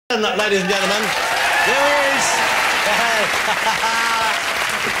Ladies and gentlemen, here he is.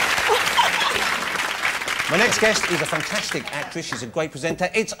 My next guest is a fantastic actress. She's a great presenter.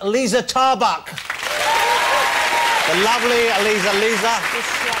 It's Lisa Tarbuck. The lovely Lisa.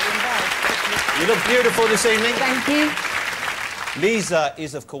 You look beautiful this evening. Thank you. Lisa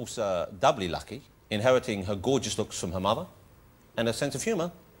is, of course, doubly lucky, inheriting her gorgeous looks from her mother and her sense of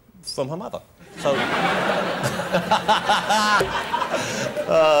humour from her mother. So...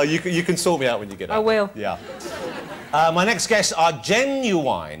 you can sort me out when you get out. I will. Yeah. My next guests are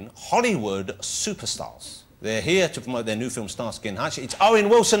genuine Hollywood superstars. They're here to promote their new film, Starsky and Hutch. It's Owen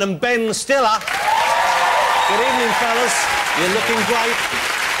Wilson and Ben Stiller. Good evening, fellas. You're looking great.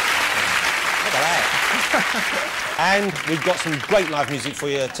 Look at that. And we've got some great live music for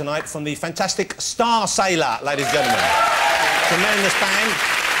you tonight from the fantastic Star Sailor, ladies and gentlemen. Tremendous band.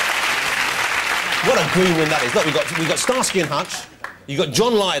 What a green one that is. Look, we've got Starsky and Hutch. You've got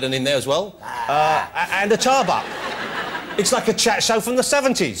John Lydon in there as well. And a Tarbuck. It's like a chat show from the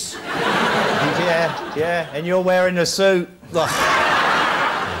 70s. Yeah, and you're wearing a suit.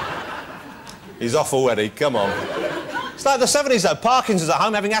 He's off already, come on. It's like the 70s, though. Parkinson's at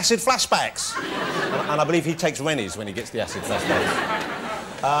home having acid flashbacks. And I believe he takes Rennies when he gets the acid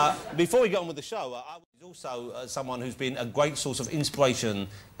flashbacks. Before we get on with the show, I was also someone who's been a great source of inspiration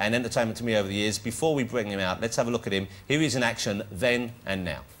and entertainment to me over the years. Before we bring him out, let's have a look at him. Here he is in action, then and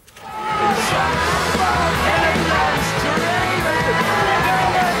now.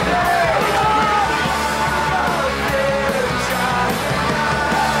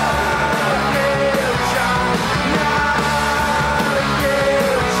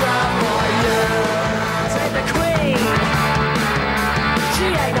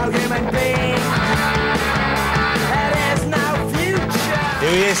 Here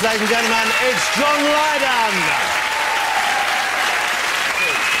he is, ladies and gentlemen, it's John Lydon.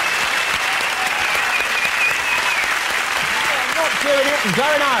 I'm not doing it, I'm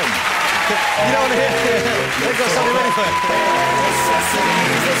going home. You don't want to hear it? They've got something ready for it.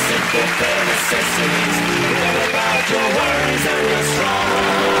 Necessities, the simple bare necessities. Forget about your worries and you're strong.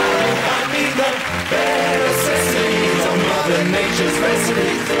 Find me the bare necessities of Mother Nature's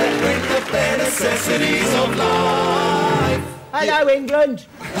recipes that bring the bare necessities of life. Hello, England.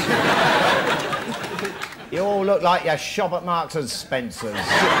 You all look like you shop at Marks and Spencer's.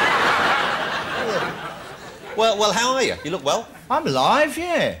 Well, how are you? You look well. I'm alive,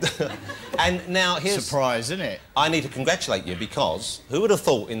 yeah. And now here's... Surprise, isn't it? I need to congratulate you because who would have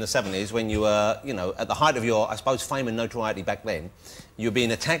thought in the 70s when you were, you know, at the height of your, I suppose, fame and notoriety back then, you were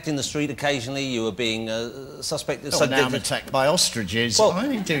being attacked in the street occasionally, you were being suspected... Oh, now I'm attacked by ostriches. Well, I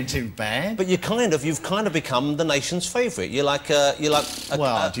ain't doing too bad. But you've kind of become the nation's favourite. You're like...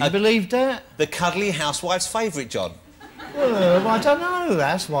 well, do you believe that? The cuddly housewife's favourite, John. Well, I don't know.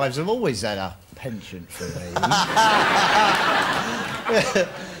 Housewives have always had a penchant for me.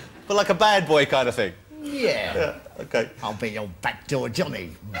 But like a bad boy kind of thing. Yeah. OK. I'll be your backdoor Johnny.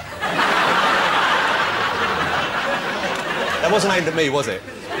 That wasn't aimed at me, was it?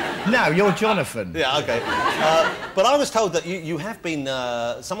 No, you're Jonathan. Yeah, OK. But I was told that you have been...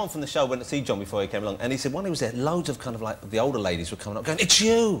 someone from the show went to see John before he came along, and he said when he was there, loads of kind of like the older ladies were coming up going, "It's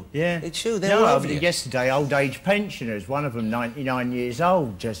you!" Yeah. It's you. They're all over you. Yesterday, old-age pensioners, one of them 99 years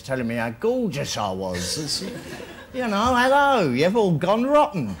old, just telling me how gorgeous I was. It's, you know, hello, you've all gone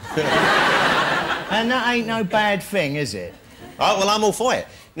rotten. And that ain't no bad thing, is it? Oh, well, I'm all for it.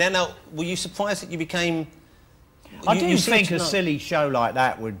 Now, were you surprised that you became... I didn't think a silly show like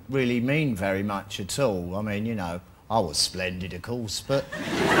that would really mean very much at all. I mean, you know, I was splendid, of course, but...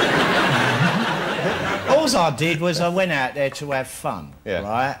 all I did was I went out there to have fun,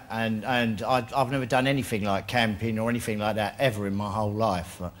 right? And I've never done anything like camping or anything like that ever in my whole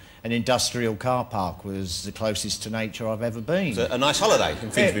life. An industrial car park was the closest to nature I've ever been. It was a nice holiday in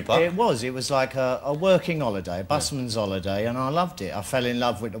Finsbury Park. It was like a working holiday, a busman's holiday, and I loved it. I fell in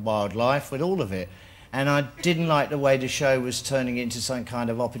love with the wildlife, with all of it. And I didn't like the way the show was turning into some kind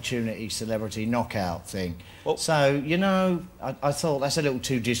of opportunity celebrity knockout thing. Well, so, you know, I thought that's a little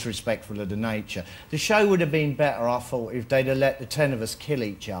too disrespectful of the nature. The show would have been better, I thought, if they'd have let the 10 of us kill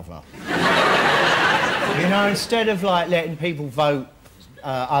each other. You know, instead of, like, letting people vote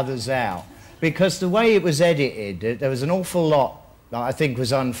others out. Because the way it was edited, there was an awful lot that I think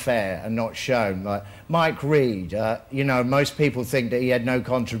was unfair and not shown. Like Mike Reed, you know, most people think that he had no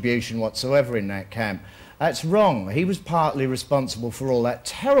contribution whatsoever in that camp. That's wrong. He was partly responsible for all that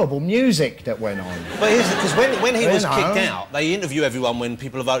terrible music that went on. But because when he was kicked out, they interview everyone when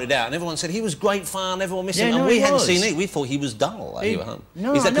people are voted out, and everyone said he was great fun, everyone missed him, and we hadn't seen it. We thought he was dull. Is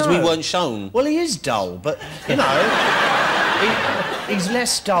that because we weren't shown? Well, he is dull, but, you know... He's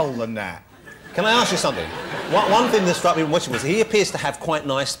less dull than that. Can I ask you something? One thing that struck me when watching was he appears to have quite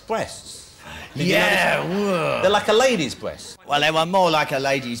nice breasts. Did you notice that? They're like a lady's breast. Well, they were more like a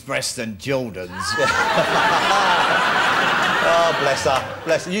lady's breast than Jordan's. Oh, bless her.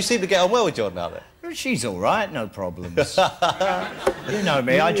 Bless her. You seem to get on well with Jordan out there. She's all right, no problems. You know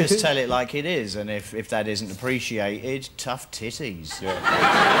me, I just tell it like it is, and if that isn't appreciated, tough titties.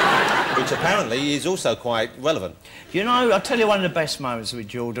 Yeah. Which apparently is also quite relevant. You know, I'll tell you one of the best moments with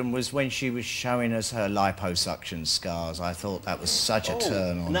Jordan was when she was showing us her liposuction scars. I thought that was such a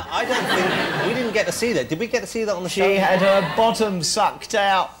turn on. No, I don't think... We didn't get to see that. Did we get to see that on the show? She had her bottom sucked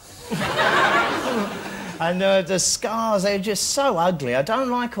out. And the scars, they're just so ugly. I don't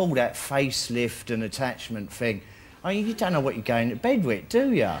like all that facelift and attachment thing. I mean, you don't know what you're going to bed with,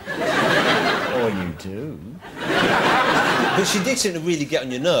 do you? Or you do. But she did seem to really get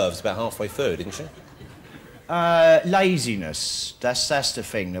on your nerves about halfway through, didn't she? Laziness. That's the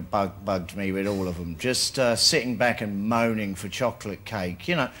thing that bugged me with all of them. Just sitting back and moaning for chocolate cake.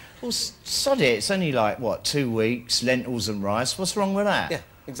 You know, well, sod it. It's only like, what, 2 weeks, lentils and rice. What's wrong with that? Yeah.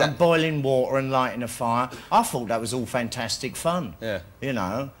 Exactly. And boiling water and lighting a fire. I thought that was all fantastic fun. Yeah. You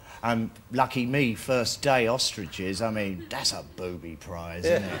know, lucky me, first day ostriches. I mean, that's a booby prize,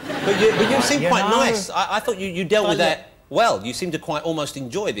 isn't it? But you seem quite nice. I thought you dealt with that well. You seem to quite almost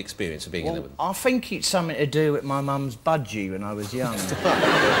enjoy the experience of being in there with them. I think it's something to do with my mum's budgie when I was young.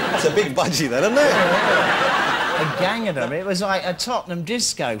 That's a big budgie then, isn't it? A gang of them. It was like a Tottenham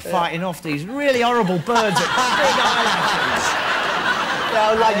disco fighting off these really horrible birds at big eyelashes.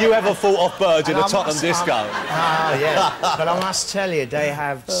 No, like you ever fought off birds in a Tottenham disco. Oh, yeah. But I must tell you, they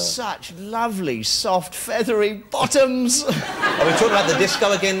have such lovely, soft, feathery bottoms. Are we talking about the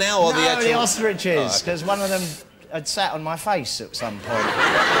disco again now, or no, the actual... the ostriches, because one of them had sat on my face at some point.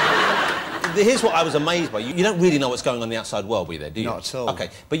 Here's what I was amazed by. You don't really know what's going on in the outside world, were you, there, do you? Not at all. OK,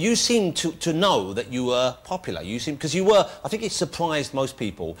 but you seem to know that you were popular. You seem... Because you were... I think it surprised most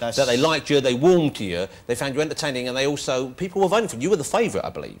people that they liked you, they warmed to you, they found you entertaining, and they also... People were voting for you. You were the favourite, I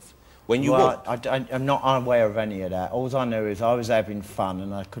believe, when you walked. I'm not aware of any of that. All I know is I was having fun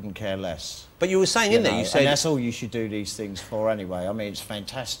and I couldn't care less. But you were saying in there, you said... And that's all you should do these things for anyway. I mean, it's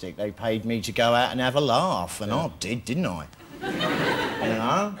fantastic. They paid me to go out and have a laugh, and I did, didn't I? You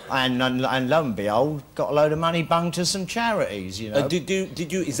know, and lo and behold, got a load of money bunged to some charities, you know. Did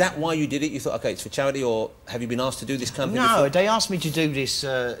you... Is that why you did it? You thought, OK, it's for charity, or have you been asked to do this company No, before? they asked me to do this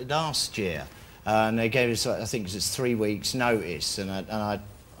last year, and they gave us, I think it was 3 weeks' notice, and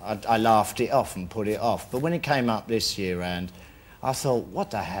I laughed it off and put it off. But when it came up this year, and I thought,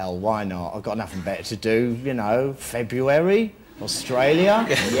 what the hell, why not? I've got nothing better to do, you know, February, Australia,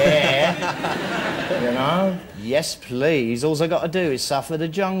 yeah. You know, yes, please. All I got to do is suffer the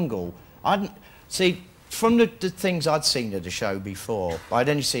jungle. See, from the things I'd seen of the show before, I'd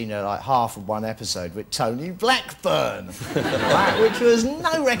only seen like half of one episode with Tony Blackburn, right, which was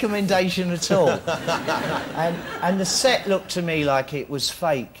no recommendation at all. And the set looked to me like it was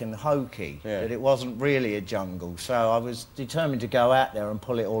fake and hokey, that it wasn't really a jungle. So I was determined to go out there and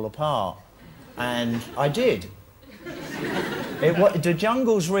pull it all apart, and I did. The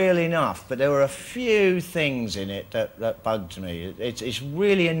jungle's real enough, but there were a few things in it that bugged me. It's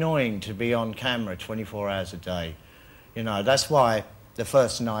really annoying to be on camera 24 hours a day. You know, that's why the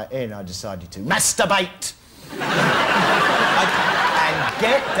first night in I decided to masturbate and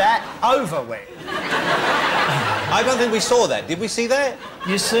get that over with. I don't think we saw that. Did we see that?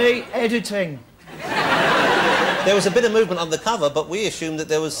 You see, editing. There was a bit of movement on the cover, but we assumed that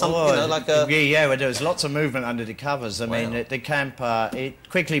there was some, you know, like a... Yeah, well, there was lots of movement under the covers. I mean, the camp, it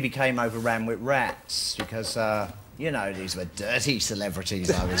quickly became overrun with rats because, you know, these were dirty celebrities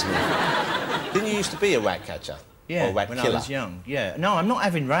I was with. Didn't you used to be a rat catcher? Yeah, or rat when killer? I was young, yeah. No, I'm not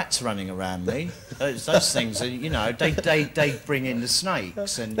having rats running around me. those things, are, you know, they bring in the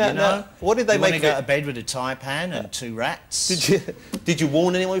snakes and, you know... What did they make of it? Go to bed with a taipan and 2 rats. Did you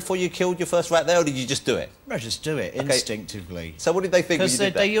warn anyone before you killed your first rat there, or did you just do it? I just do it instinctively. So what did they think when you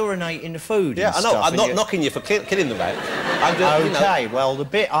did that? Because they urinate in the food and I know. stuff, I'm not knocking you for killing the rat. I'm just, OK, well, the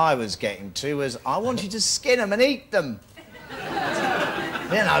bit I was getting to was I wanted to skin them and eat them.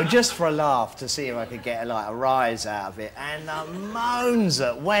 You know, just for a laugh, to see if I could get, like, a rise out of it. And the moans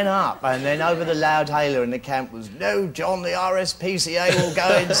that went up, and then over the loud hailer in the camp was, "No, John, the RSPCA will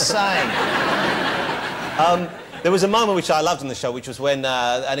go insane." There was a moment which I loved in the show, which was when...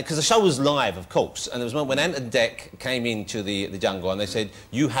 because the show was live, of course, and there was a moment when Ant and Dec came into the jungle and they said,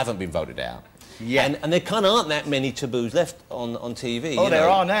 "You haven't been voted out." Yeah. And there kind of aren't that many taboos left on TV. Oh, you there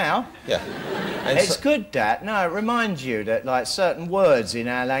know. are now. Yeah. And It's good, that. No, it reminds you that, like, certain words in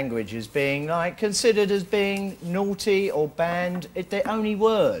our language as being, like, considered as being naughty or banned. They're only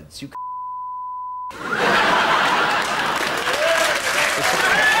words. You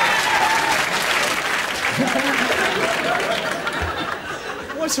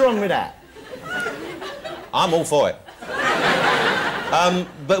What's wrong with that? I'm all for it.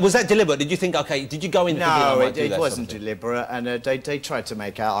 But was that deliberate? Did you think, OK, did you go in thinking I might do that it wasn't sort of deliberate, and they tried to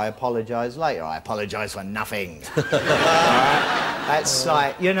make out I apologise later. I apologise for nothing. All right? That's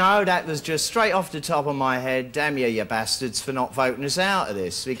like, you know, that was just straight off the top of my head. Damn you bastards, for not voting us out of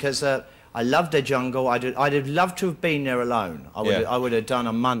this, because I loved the jungle. I'd have loved to have been there alone. I would have done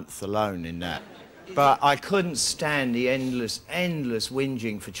a month alone in that. But I couldn't stand the endless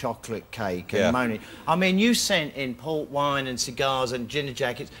whinging for chocolate cake and moaning. I mean, you sent in port wine and cigars and ginger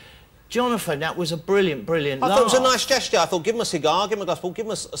jackets. Jonathan, that was a brilliant laugh. I thought it was a nice gesture. I thought, give them a cigar, give them a glass ball, give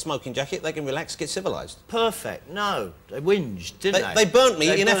them a smoking jacket, they can relax, get civilised. Perfect. No, they whinged, didn't they? They burnt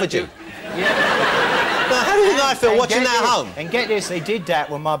me in effigy. Yeah. Now, how do you think I feel watching that at home? And get this, they did that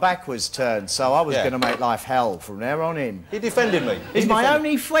when my back was turned, so I was going to make life hell from there on in. He defended me. He's my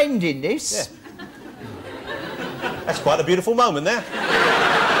only friend in this. Yeah. That's quite a beautiful moment there.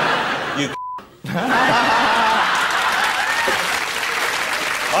 You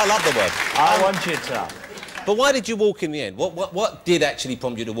I love the word. I want you to. But why did you walk in the end? What did actually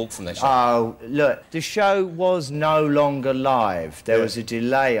prompt you to walk from that show? Oh, look, the show was no longer live. There was a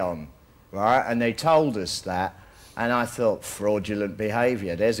delay on, right? And they told us that, and I thought, fraudulent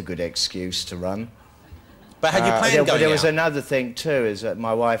behaviour, there's a good excuse to run. But had you planned going But there was out? another thing too, is that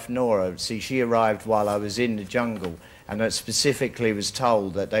my wife Nora, see, she arrived while I was in the jungle, and that specifically was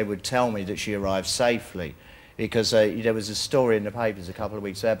told that they would tell me that she arrived safely, because there was a story in the papers a couple of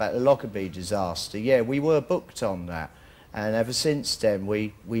weeks ago about the Lockerbie disaster. Yeah, we were booked on that, and ever since then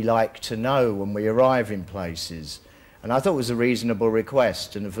we like to know when we arrive in places, and I thought it was a reasonable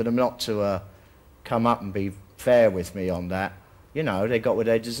request, and for them not to come up and be fair with me on that. You know, they got what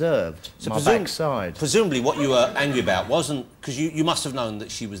they deserved. So my backside. Presumably what you were angry about wasn't... Because you must have known that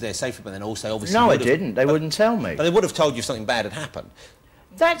she was there safely, but then also obviously... No, I didn't. They wouldn't tell me. But they would have told you if something bad had happened.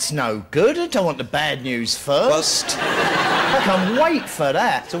 That's no good. I don't want the bad news first. I can't wait for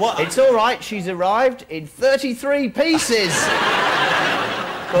that. So what... It's all right, she's arrived in 33 pieces.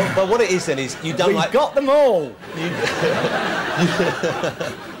 but what it is then is you don't We've got them all.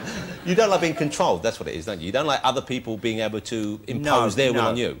 You don't like being controlled, that's what it is, don't you? You don't like other people being able to impose their will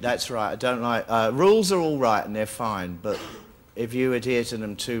on you. That's right. I don't like... rules are all right and they're fine, but if you adhere to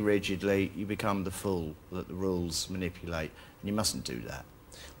them too rigidly, you become the fool that the rules manipulate, and you mustn't do that.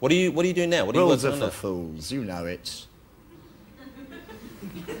 What are you doing now? What Rules are you are working for fools, you know it.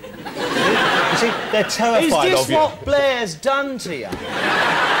 You see, they're terrified of you. Is this what Blair's done to you?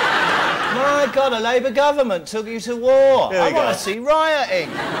 My God, a Labour government took you to war. I want to see rioting.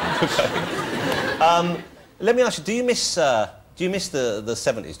 Okay. Let me ask you, do you miss the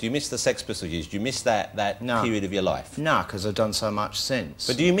 70s? Do you miss the Sex Pistols years? Do you miss that period of your life? No, because I've done so much since.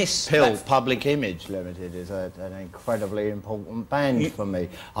 But do you miss... Pill Public Image Limited is an incredibly important band for me.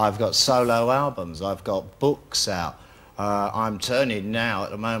 I've got solo albums, I've got books out. I'm turning now,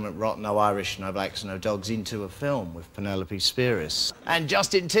 at the moment, Rotten No Irish, No Blacks, No Dogs into a film with Penelope Spheeris. And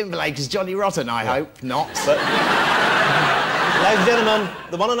Justin Timberlake as Johnny Rotten, I hope not. But, ladies and gentlemen,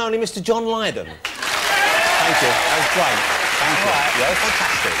 the one and only Mr. John Lydon. Thank you. That was great. Thank you. Right. Yeah,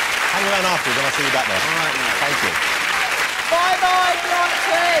 fantastic. Hang around afterwards and I'll see you back there. All right, mate. Thank you. Bye-bye,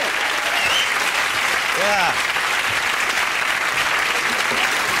 Bronte! Yeah.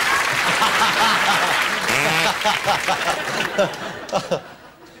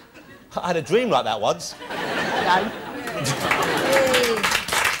 I had a dream like that once. Hello.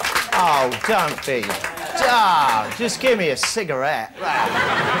 Oh, don't be. Just give me a cigarette.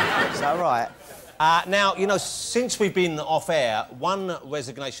 Is that right? Now, you know, since we've been off air, one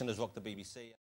resignation has rocked the BBC.